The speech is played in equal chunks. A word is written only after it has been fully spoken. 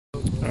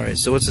Alright,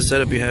 so what's the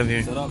setup you have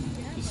here? Setup,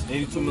 it's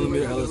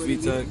 82mm LS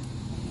vtec,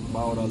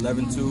 about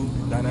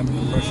 11:2 dynamic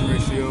compression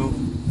ratio.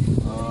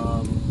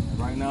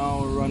 Right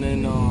now we're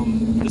running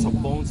just a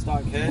bone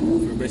stock head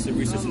for basic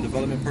research and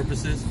development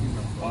purposes.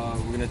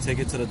 We're going to take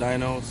it to the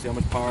dyno, see how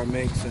much power it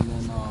makes, and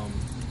then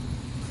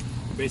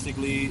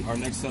basically our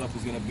next setup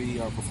is going to be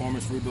our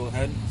performance rebuild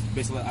head. It's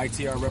basically an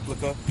ITR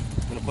replica.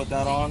 We're going to put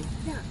that on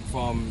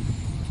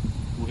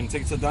we're going to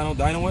take it to the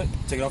dyno it,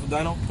 take it off the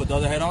dyno, put the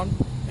other head on,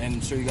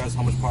 and show you guys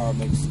how much power it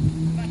makes.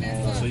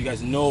 And so you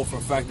guys know for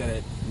a fact that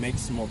it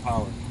makes more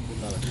power.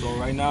 So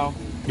right now...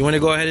 You want to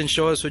go ahead and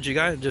show us what you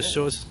got? Just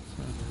show us.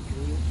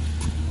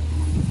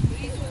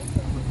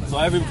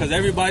 So because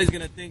everybody's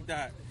going to think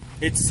that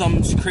it's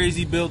some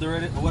crazy build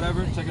or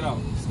whatever, check it out.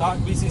 Stock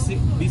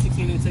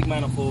V16 intake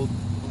manifold,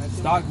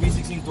 stock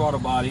V16 throttle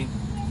body.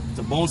 It's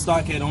a bone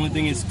stock head. Only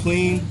thing is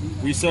clean,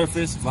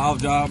 resurfaced,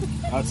 valve job.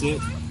 That's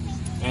it.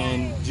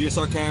 And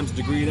GSR cams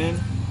degreed in.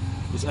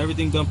 Just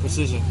everything done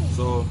precision.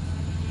 So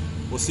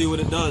we'll see what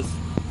it does.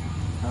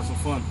 Have some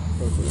fun.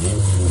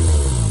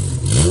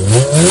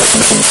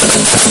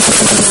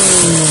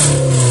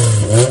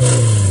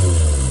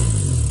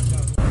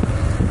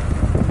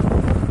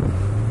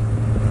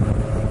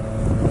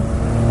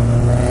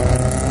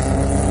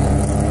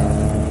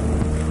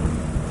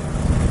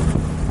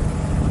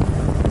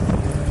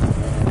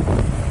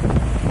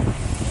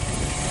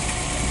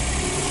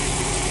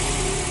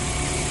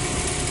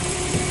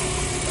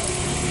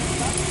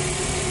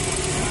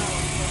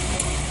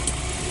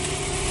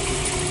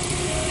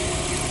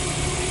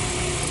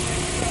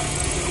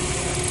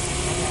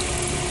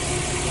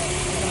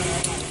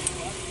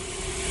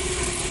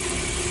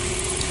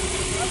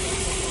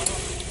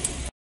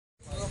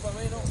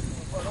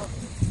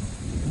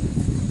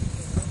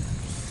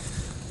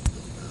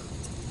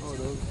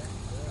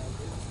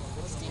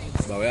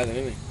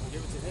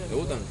 ¿Te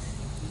gustan?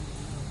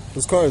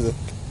 Whose car is it?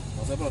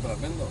 No sé, pero te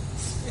las vendo.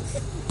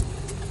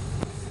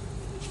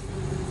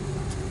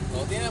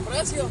 ¿No tiene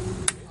precio?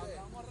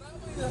 Hablamos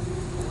rápido.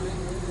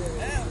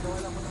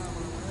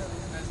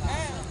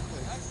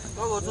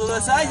 Go to the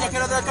side, ya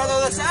quiero tratar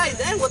to the side,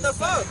 then what the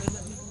fuck?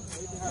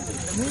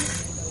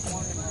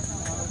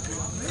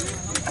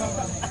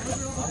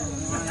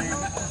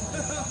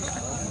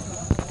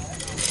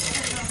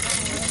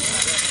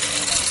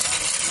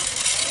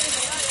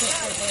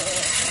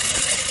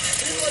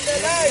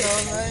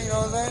 You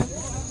know what I'm saying?